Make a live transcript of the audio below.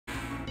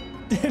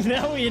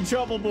Now we in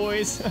trouble,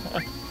 boys.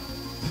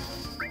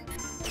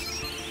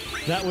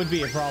 That would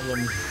be a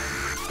problem.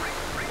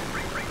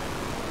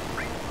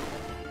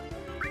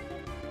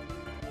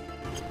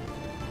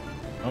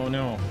 Oh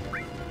no.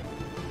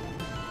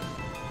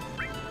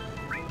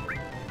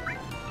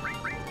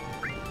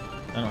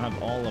 I don't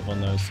have all of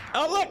on those.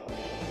 Oh look!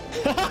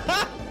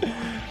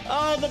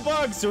 Oh, the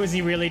bug! So is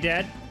he really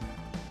dead?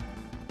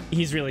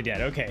 He's really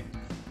dead, okay.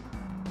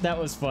 That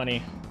was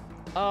funny.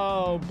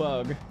 Oh,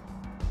 bug.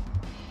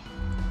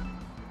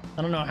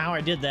 I don't know how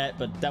I did that,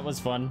 but that was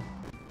fun.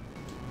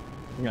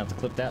 I'm gonna have to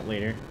clip that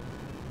later.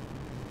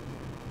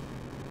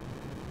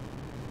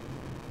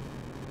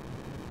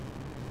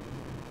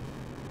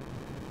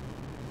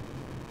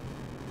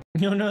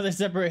 No, no, they're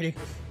separating.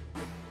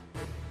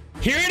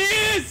 Here it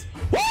is!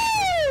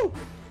 Woo!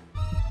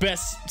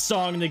 Best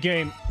song in the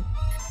game.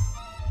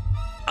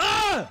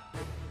 Ah!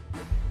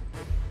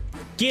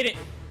 Get it!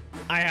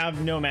 I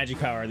have no magic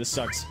power. This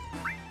sucks.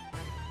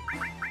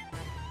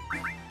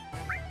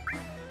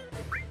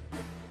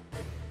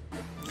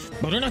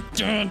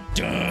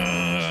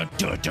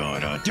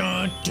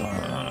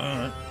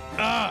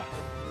 Ah!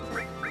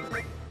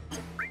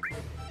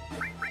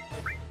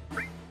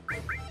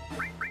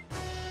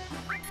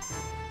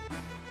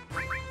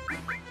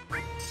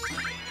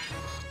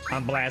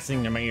 I'm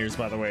blasting in my ears,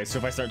 by the way, so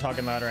if I start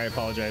talking louder, I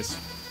apologize.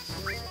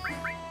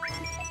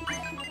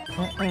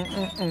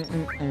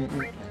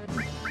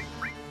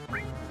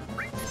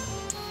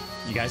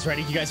 You guys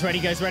ready? You guys ready?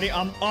 You guys ready?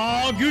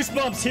 Oh,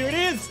 goosebumps! Here it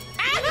is!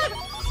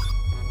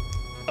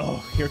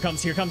 Oh, here it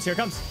comes, here it comes, here it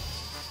comes.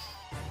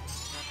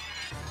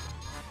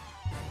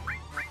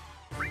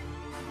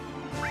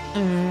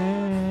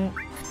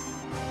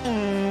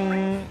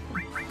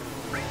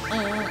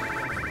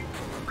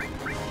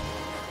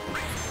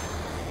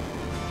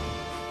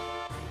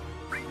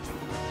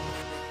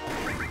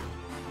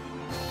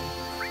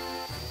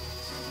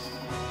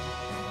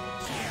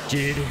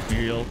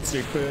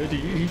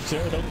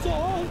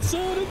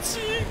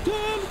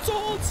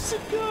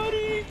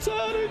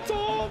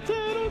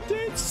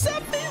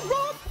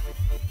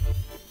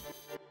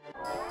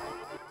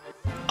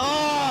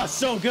 Oh,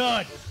 so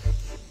good.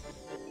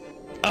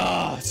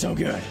 Oh, so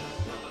good.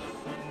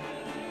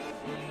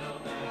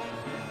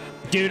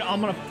 Dude,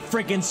 I'm gonna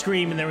freaking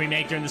scream in the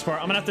remake during this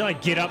part. I'm gonna have to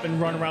like get up and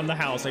run around the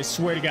house. I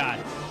swear to God.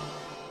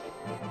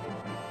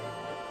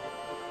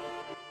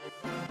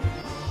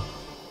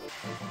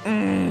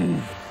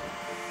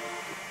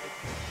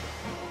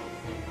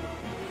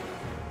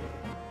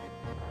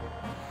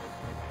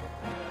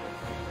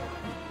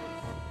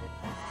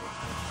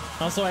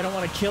 Also, I don't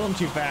want to kill him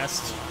too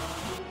fast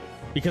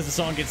because the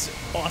song gets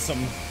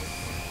awesome.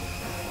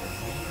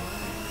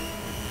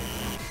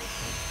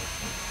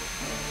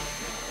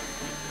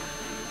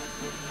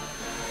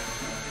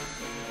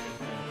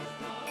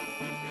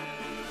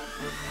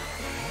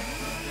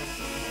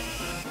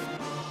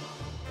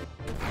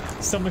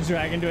 Someone's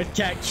dragging to a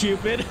cat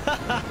Cupid.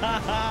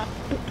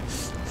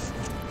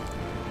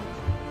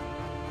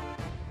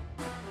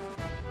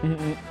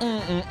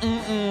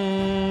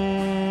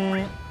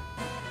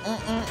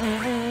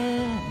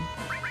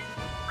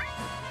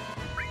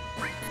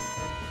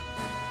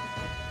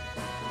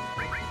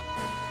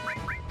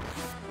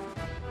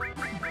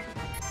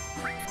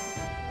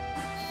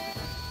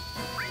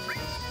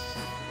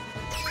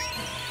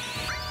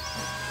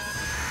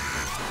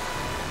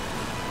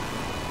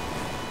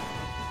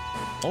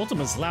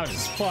 Ultimate's loud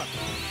as fuck.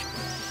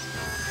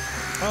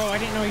 Oh, I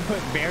didn't know he put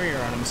barrier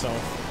on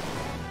himself.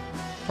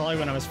 Probably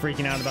when I was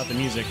freaking out about the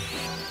music.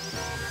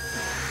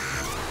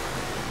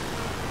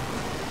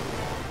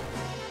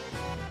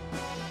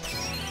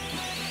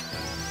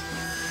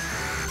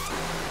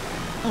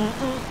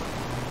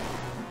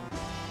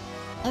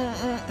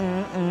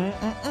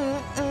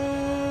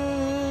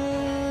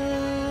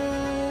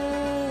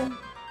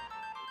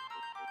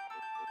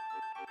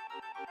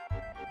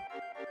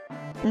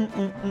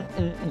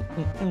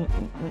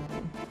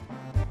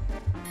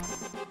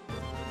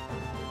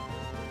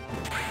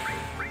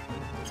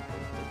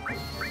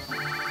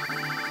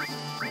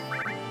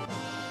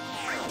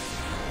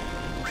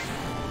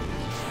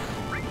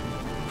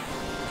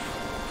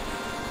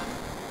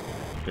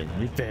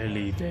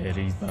 Very,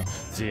 very,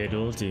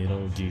 zero,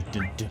 zero,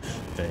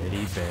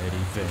 very,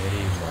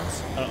 very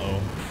lost.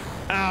 Uh-oh.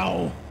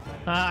 Ow!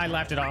 Ah, I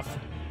laughed it off.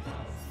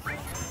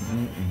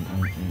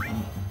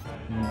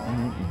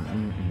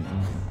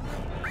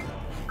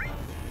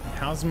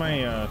 How's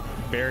my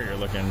barrier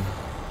looking?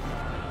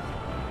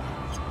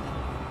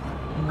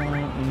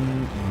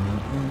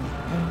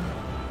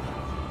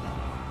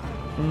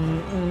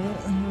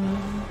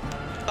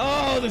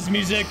 Oh, this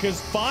music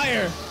is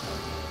fire!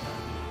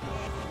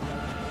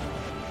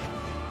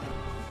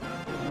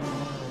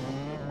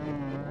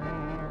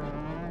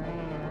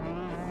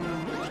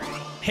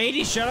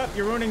 Hades, shut up!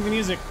 You're ruining the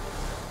music.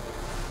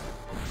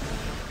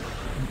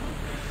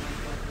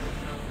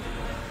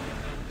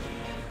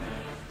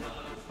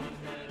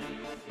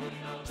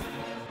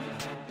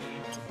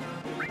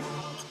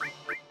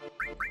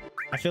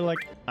 I feel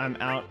like I'm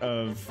out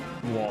of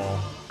wall.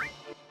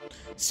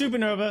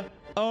 Supernova.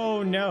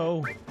 Oh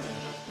no.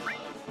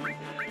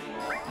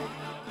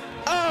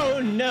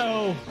 Oh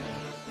no.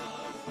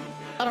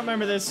 I don't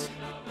remember this.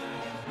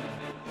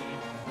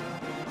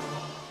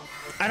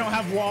 I don't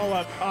have wall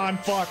up. Oh, I'm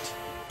fucked.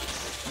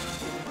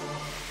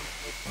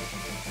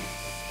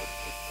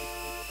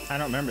 I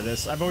don't remember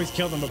this. I've always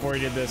killed him before he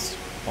did this.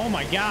 Oh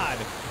my god.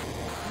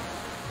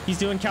 He's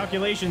doing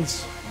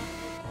calculations.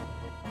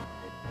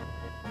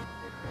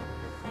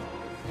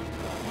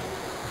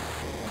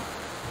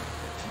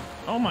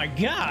 Oh my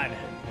god.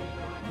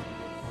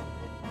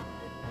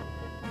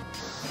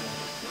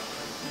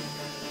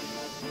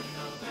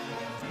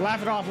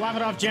 Laugh it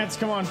off, gents.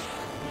 Come on.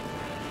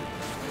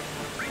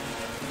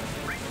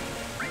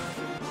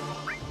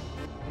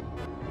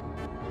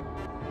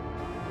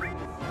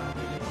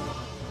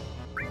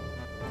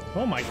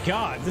 Oh my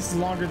god, this is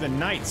longer than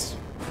Knights.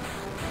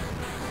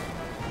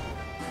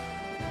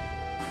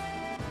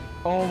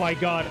 Oh my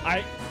god,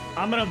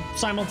 I'm gonna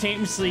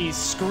simultaneously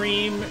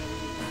scream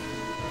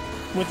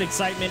with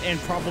excitement and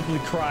probably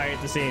cry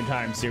at the same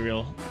time,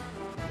 Serial.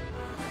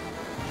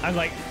 I'm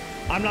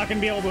not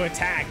gonna be able to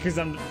attack because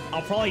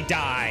I'll probably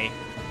die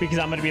because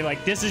I'm gonna be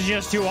like, this is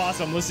just too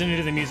awesome listening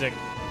to the music.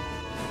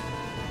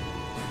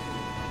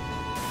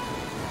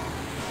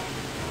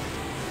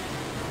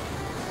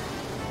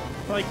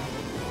 Like,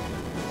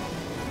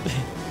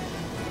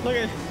 look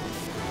at,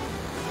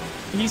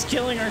 he's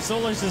killing our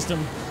solar system.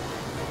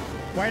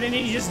 Why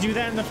didn't he just do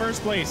that in the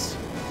first place?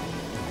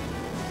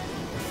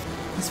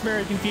 It's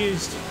very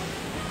confused.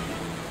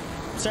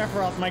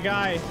 Sephiroth, my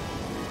guy.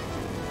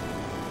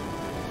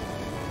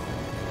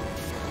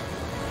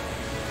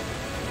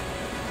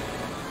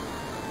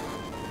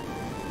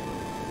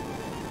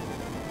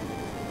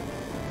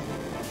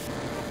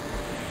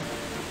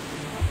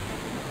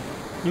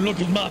 Look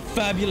at my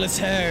fabulous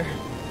hair.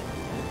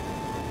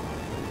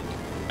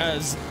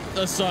 As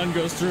the sun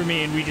goes through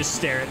me and we just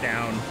stare it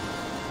down.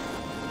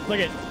 Look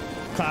at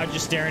Cloud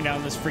just staring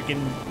down this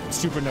freaking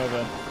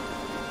supernova.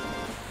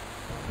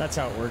 That's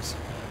how it works.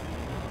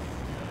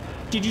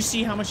 Did you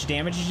see how much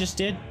damage he just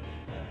did?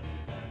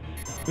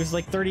 It was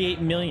like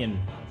 38 million.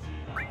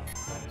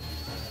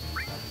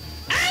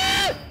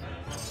 Ah!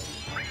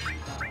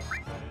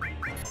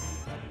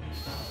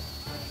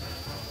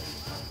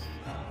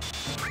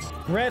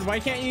 Red, why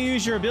can't you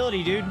use your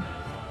ability, dude?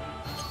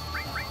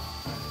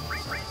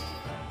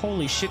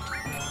 Holy shit,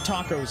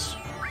 tacos.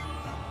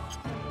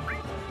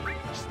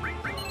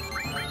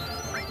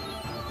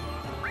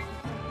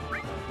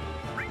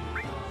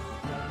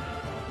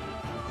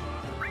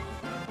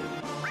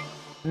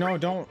 No,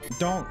 don't.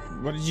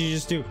 What did you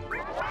just do?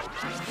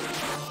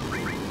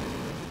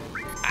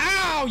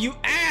 Ow, you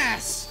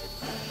ass!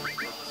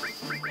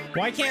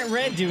 Why can't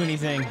Red do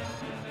anything?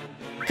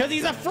 Cause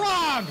he's a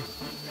frog!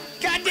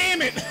 God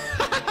damn it!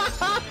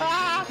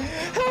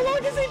 How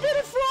long has he been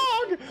a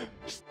frog?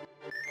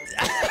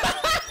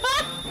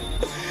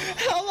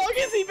 How long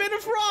has he been a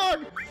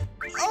frog?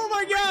 Oh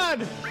my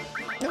god!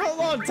 Hold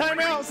on, time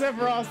out,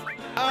 Sephiroth.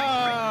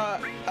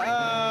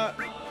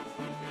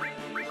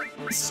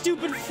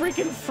 Stupid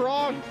freaking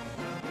frog.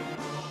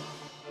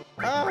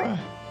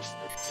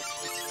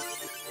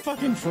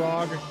 Fucking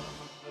frog.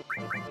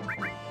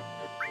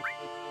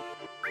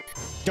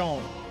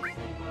 Don't.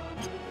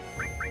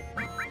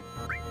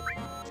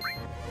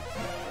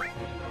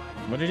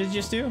 What did it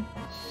just do?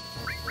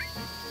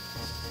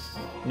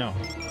 No.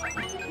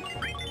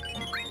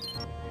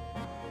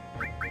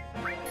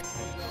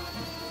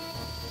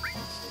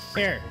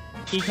 Here,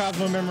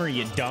 E-Cosmo memory,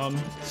 you dumb.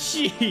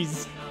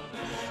 Jeez.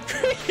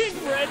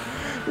 Freaking Red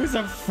was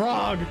a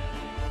frog.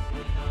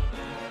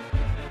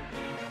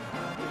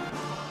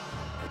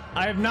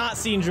 I have not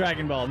seen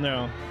Dragon Ball,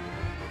 no.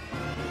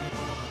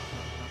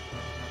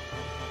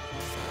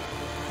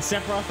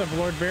 Sephiroth of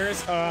Lord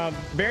Varus.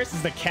 Varus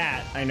is the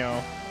cat, I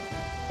know.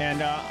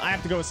 And I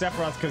have to go with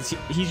Sephiroth because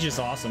he's just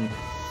awesome.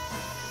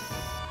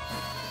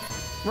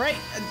 Right?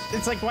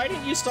 It's like, why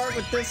didn't you start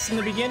with this in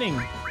the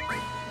beginning?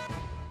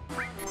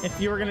 If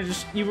you were gonna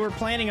you were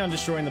planning on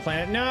destroying the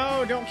planet.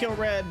 No, don't kill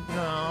Red.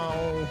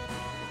 No.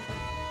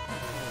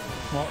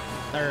 Well,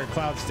 or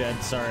Cloud's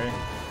dead, sorry.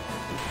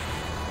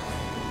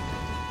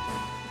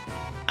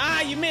 Ah,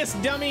 you missed,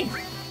 dummy!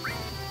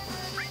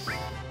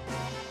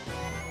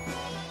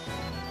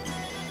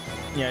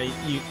 Yeah,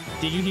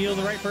 did you heal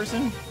the right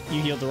person?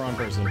 You healed the wrong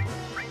person.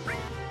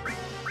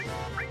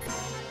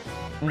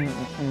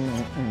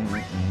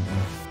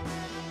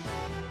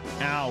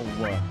 Ow.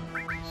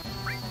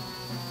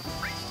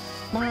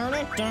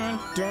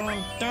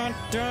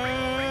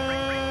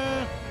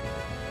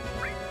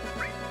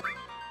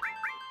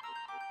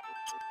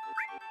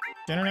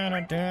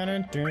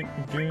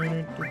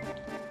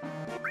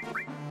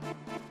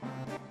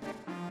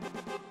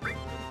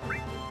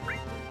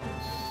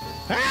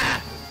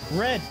 Ah!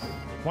 Red,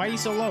 why are you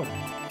so low?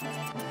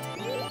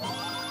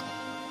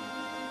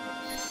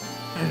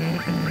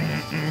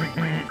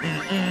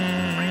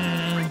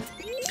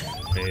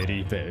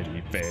 Very,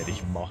 very, very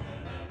more.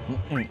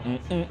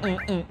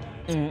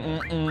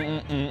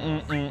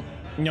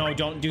 No,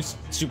 don't do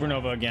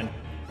Supernova again.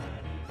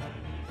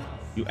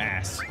 You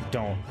ass.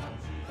 Don't.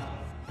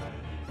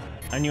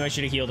 I knew I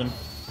should have healed him.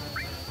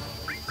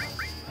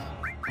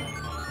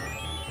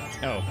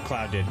 Oh,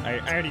 Cloud did. I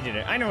already did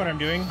it. I know what I'm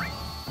doing.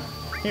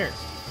 Here.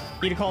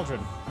 Eat a cauldron.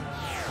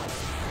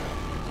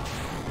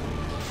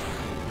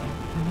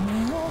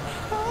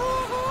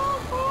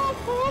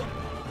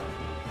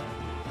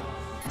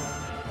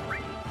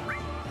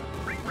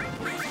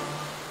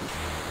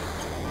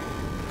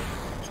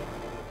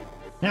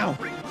 Now.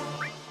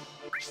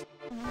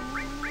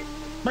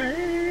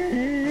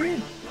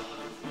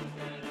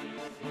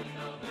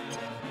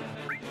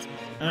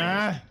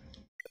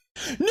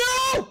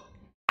 No!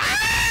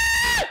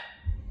 Ah!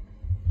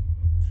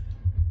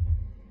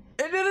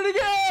 It did it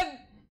again!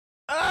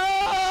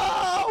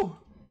 Oh!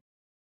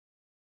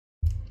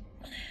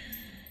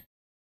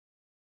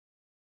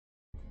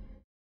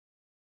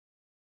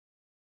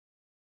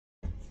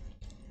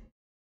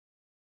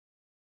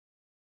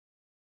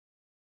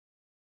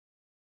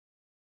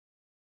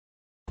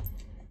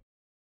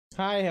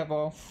 Hi,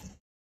 Hippo.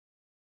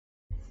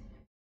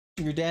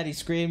 Your daddy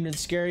screamed and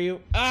scared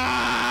you?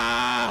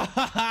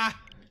 Ah!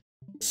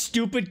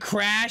 Stupid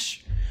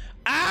crash!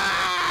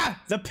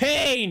 Ah! The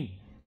pain!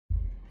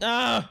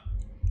 Ah!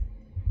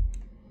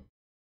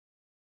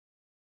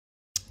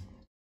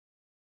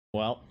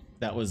 Well,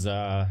 that was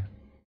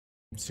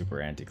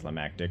super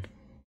anticlimactic.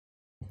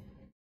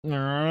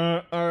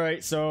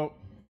 Alright, so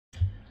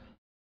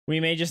we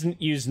may just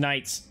use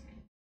knights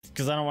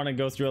because I don't want to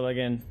go through it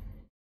again.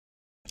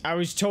 I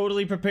was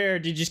totally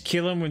prepared to just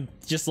kill him with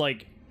just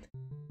like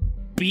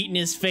beating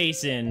his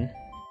face in.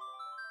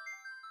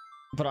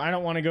 But I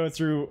don't want to go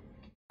through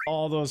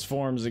all those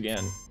forms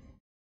again.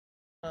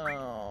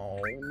 Oh,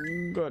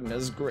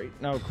 goodness, great.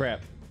 No, crap.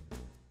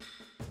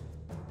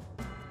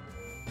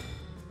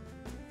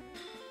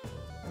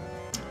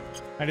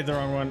 I did the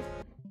wrong one.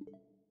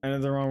 I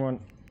did the wrong one.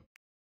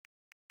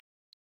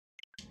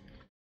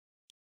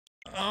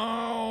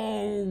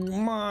 Oh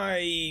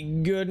my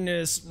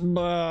goodness.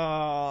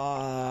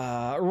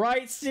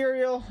 Right,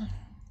 Cereal?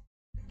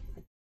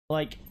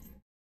 Like,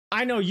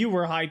 I know you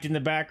were hyped in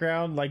the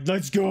background, like,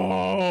 let's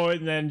go!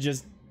 And then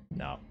just,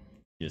 no.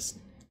 Just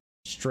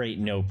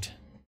straight noped.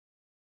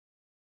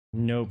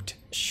 Noped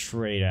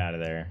straight out of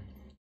there.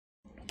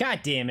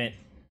 God damn it.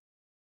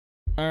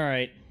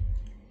 Alright.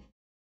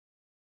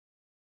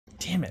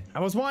 Damn it. I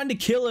was wanting to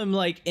kill him,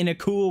 like, in a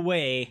cool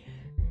way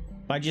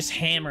by just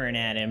hammering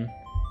at him.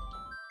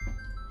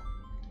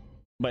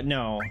 But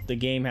no, the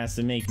game has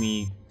to make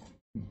me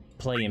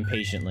play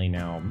impatiently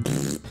now.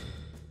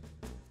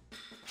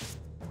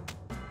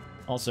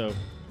 Also,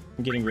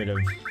 I'm getting rid of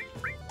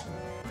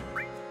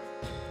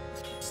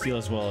Steel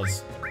as well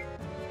as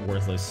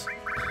Worthless.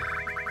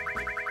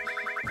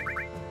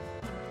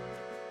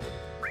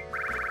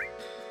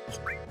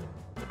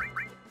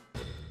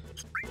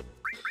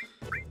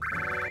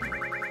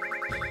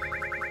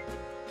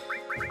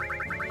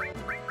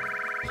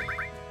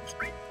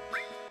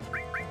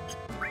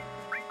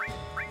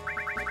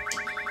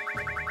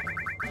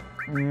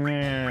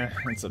 Nah,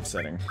 that's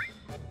upsetting.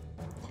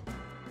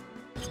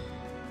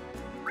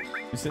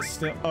 Is it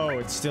still? Oh,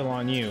 it's still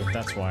on you.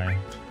 That's why.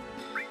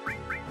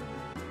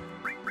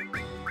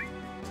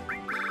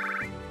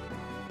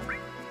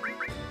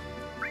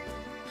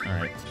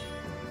 Alright.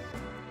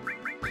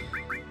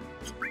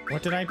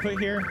 What did I put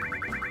here?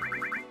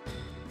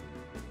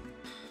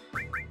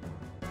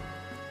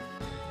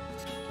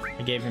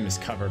 I gave him his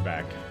cover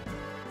back.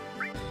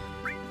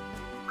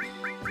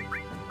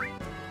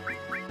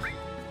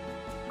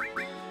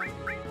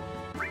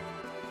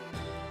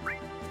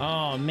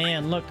 Oh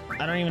man, look,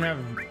 I don't even have,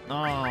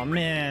 oh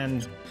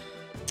man.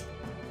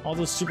 All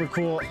those super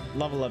cool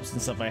level ups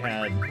and stuff I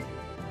had.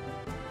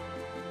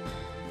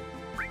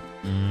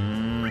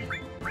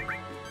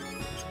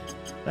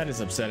 That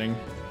is upsetting.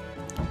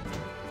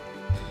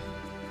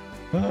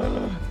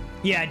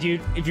 Yeah,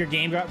 dude, if your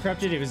game got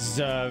corrupted, it was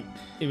the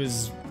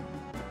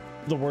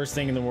worst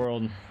thing in the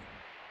world.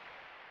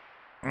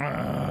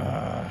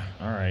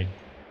 Alright.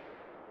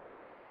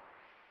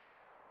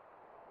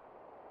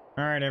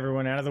 Alright,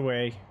 everyone, out of the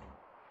way.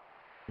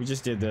 We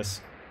just did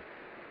this.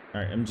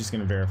 Alright, I'm just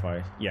gonna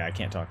verify. Yeah, I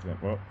can't talk to them.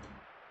 Whoa.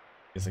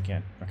 Yes, I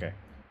can. Okay.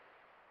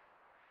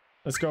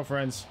 Let's go,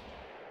 friends.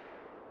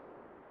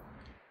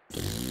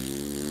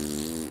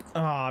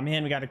 Aw, oh,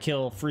 man, we gotta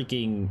kill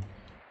freaking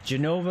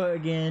Genova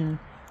again,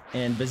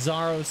 and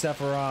Bizarro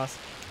Sephiroth,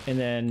 and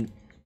then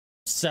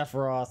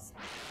Sephiroth.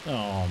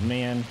 Oh,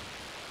 man.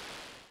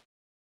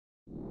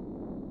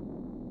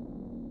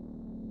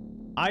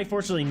 I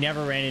fortunately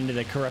never ran into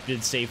the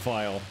corrupted save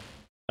file,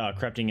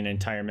 corrupting an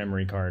entire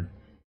memory card.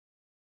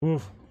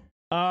 Oof.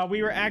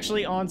 We were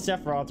actually on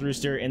Sephiroth,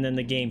 Rooster, and then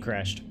the game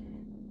crashed.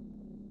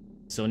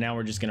 So now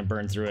we're just gonna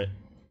burn through it.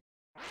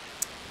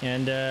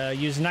 And,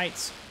 use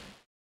Knights.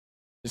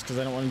 Just because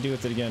I don't want to do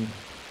with it again.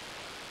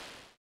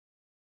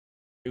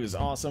 It was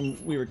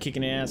awesome. We were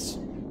kicking ass.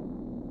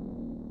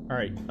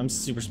 Alright, I'm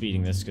super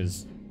speeding this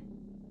because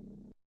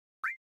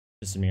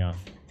pissing me off.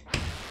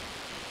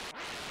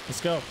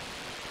 Let's go.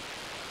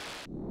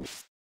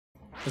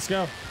 Let's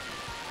go.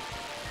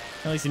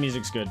 At least the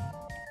music's good.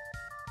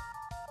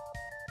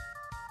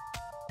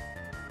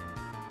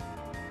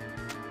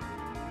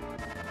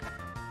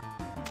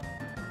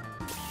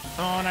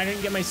 Oh, and I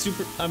didn't get my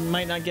super... I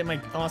might not get my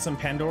awesome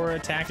Pandora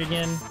attack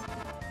again.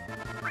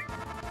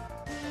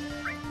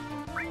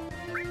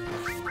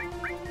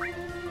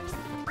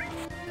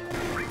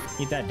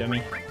 Eat that,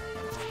 dummy.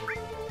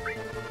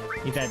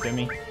 Eat that,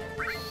 dummy.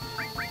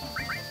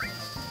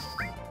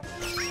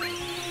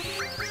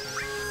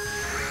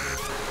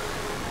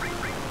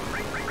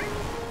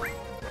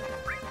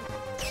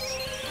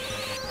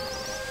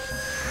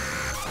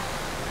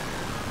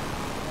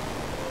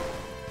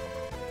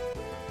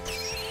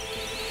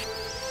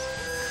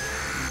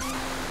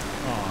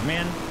 Oh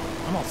man,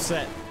 I'm all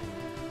set.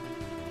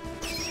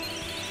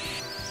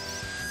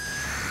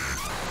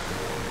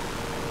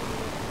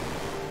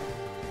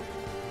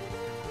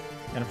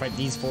 Gotta fight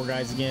these 4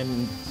 guys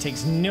again.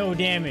 Takes no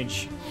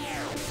damage.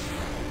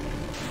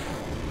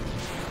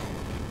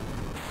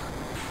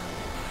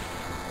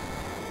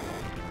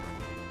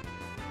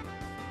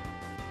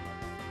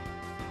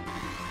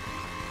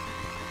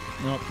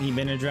 Nope, he's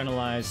been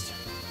adrenalized.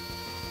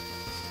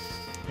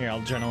 Here,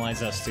 I'll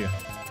adrenalize us too.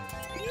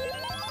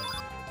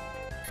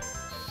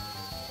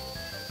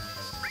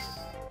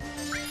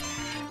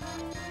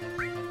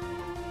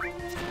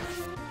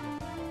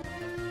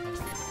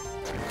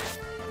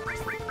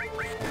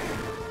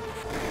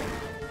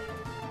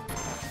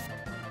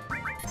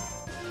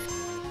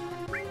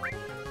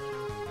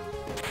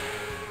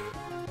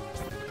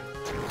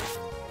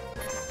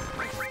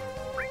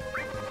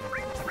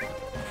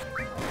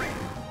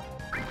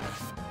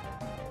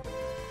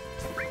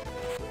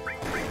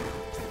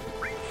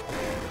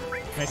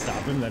 Can I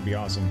stop him? That'd be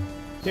awesome.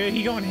 Dude,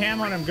 he going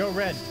ham on him. Go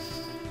red.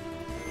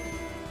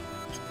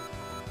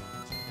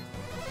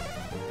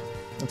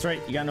 That's right.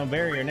 You got no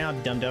barrier now,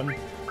 dum-dum.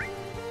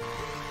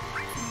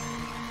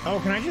 Oh,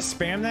 can I just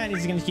spam that?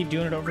 Is he gonna keep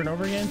doing it over and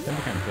over again? That'd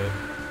be kind of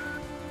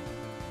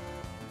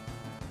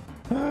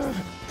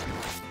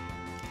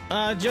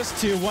good. Just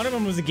 2. One of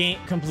them was a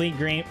complete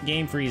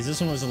game freeze.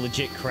 This one was a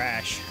legit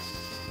crash.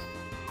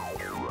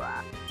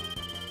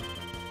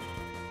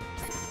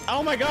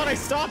 Oh my god, I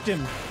stopped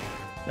him!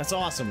 That's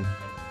awesome.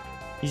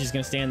 He's just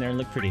gonna stand there and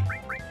look pretty.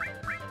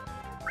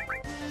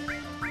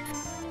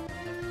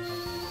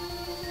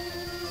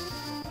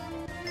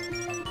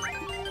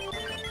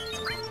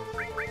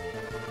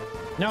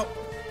 Nope.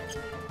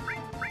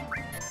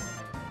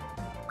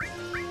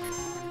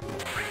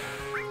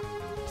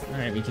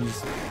 Alright, we can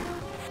just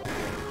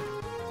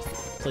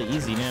play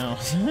easy now.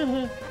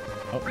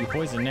 Oh, you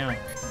poisoned now.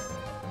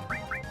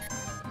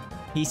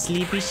 He's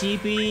sleepy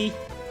sheepy.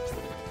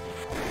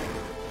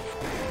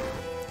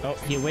 Oh,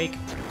 he awake.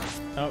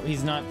 Oh,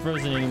 he's not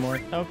frozen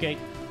anymore. Okay.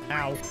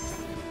 Ow.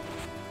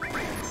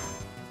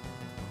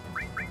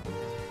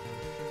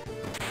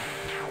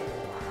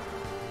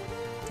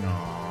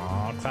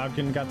 Aww, Cloud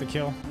couldn't got the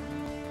kill.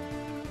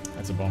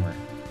 That's a bummer.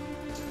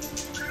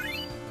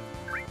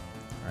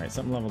 Alright,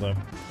 something leveled up.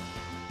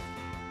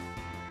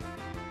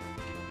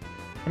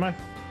 Come on.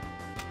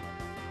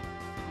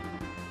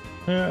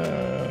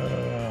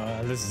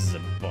 This is a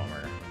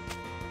bummer.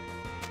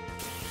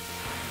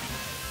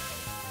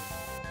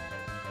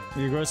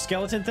 You gross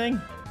skeleton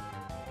thing?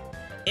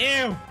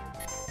 Ew!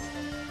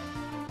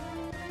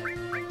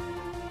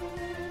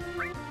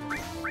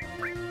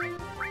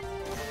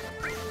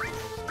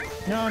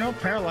 No, don't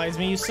paralyze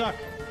me, you suck.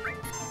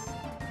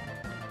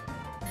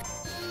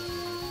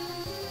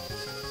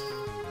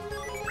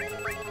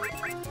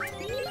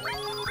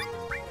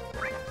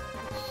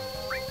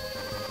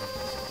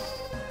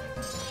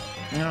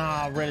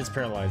 Ah, red is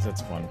paralyzed,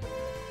 that's fun.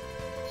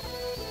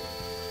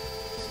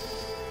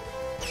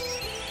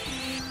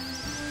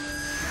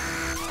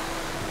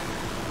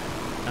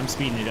 I'm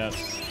speeding it up.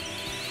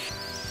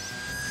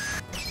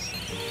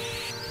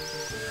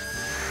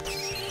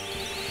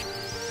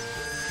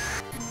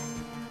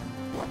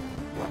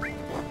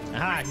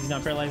 Aha, he's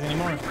not paralyzed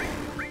anymore.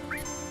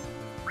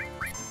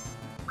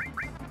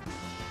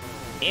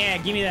 Yeah,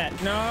 give me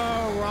that.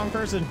 No, wrong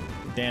person.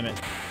 Damn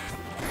it.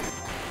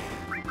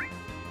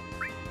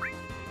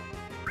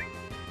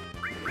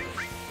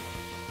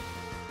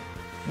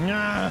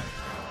 Ah.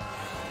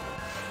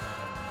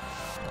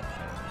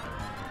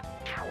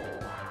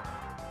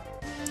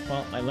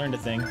 Well, I learned a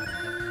thing.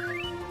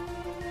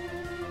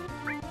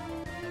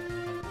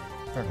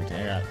 Perfect.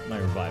 I got my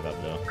revive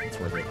up, though. It's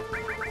worth it.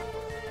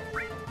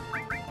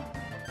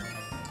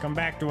 Come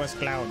back to us,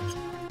 Cloud.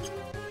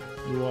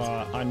 You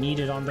are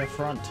needed on the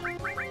front.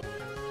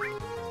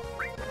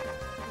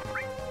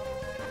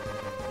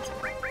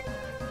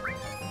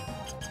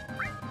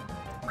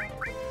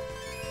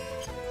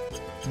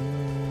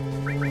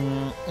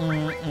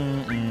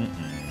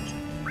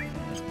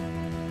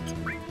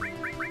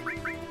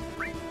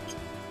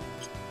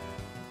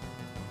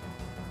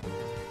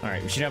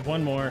 Alright, we should have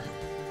one more.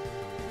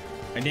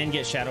 I didn't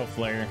get Shadow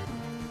Flare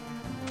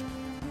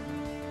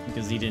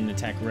because he didn't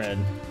attack red.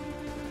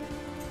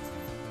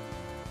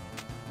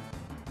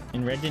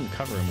 And red didn't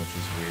cover him, which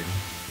was weird.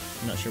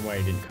 I'm not sure why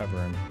he didn't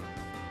cover him.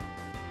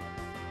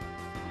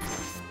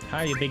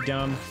 Hi, you big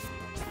dumb.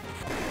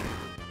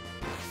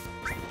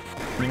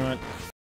 You know what?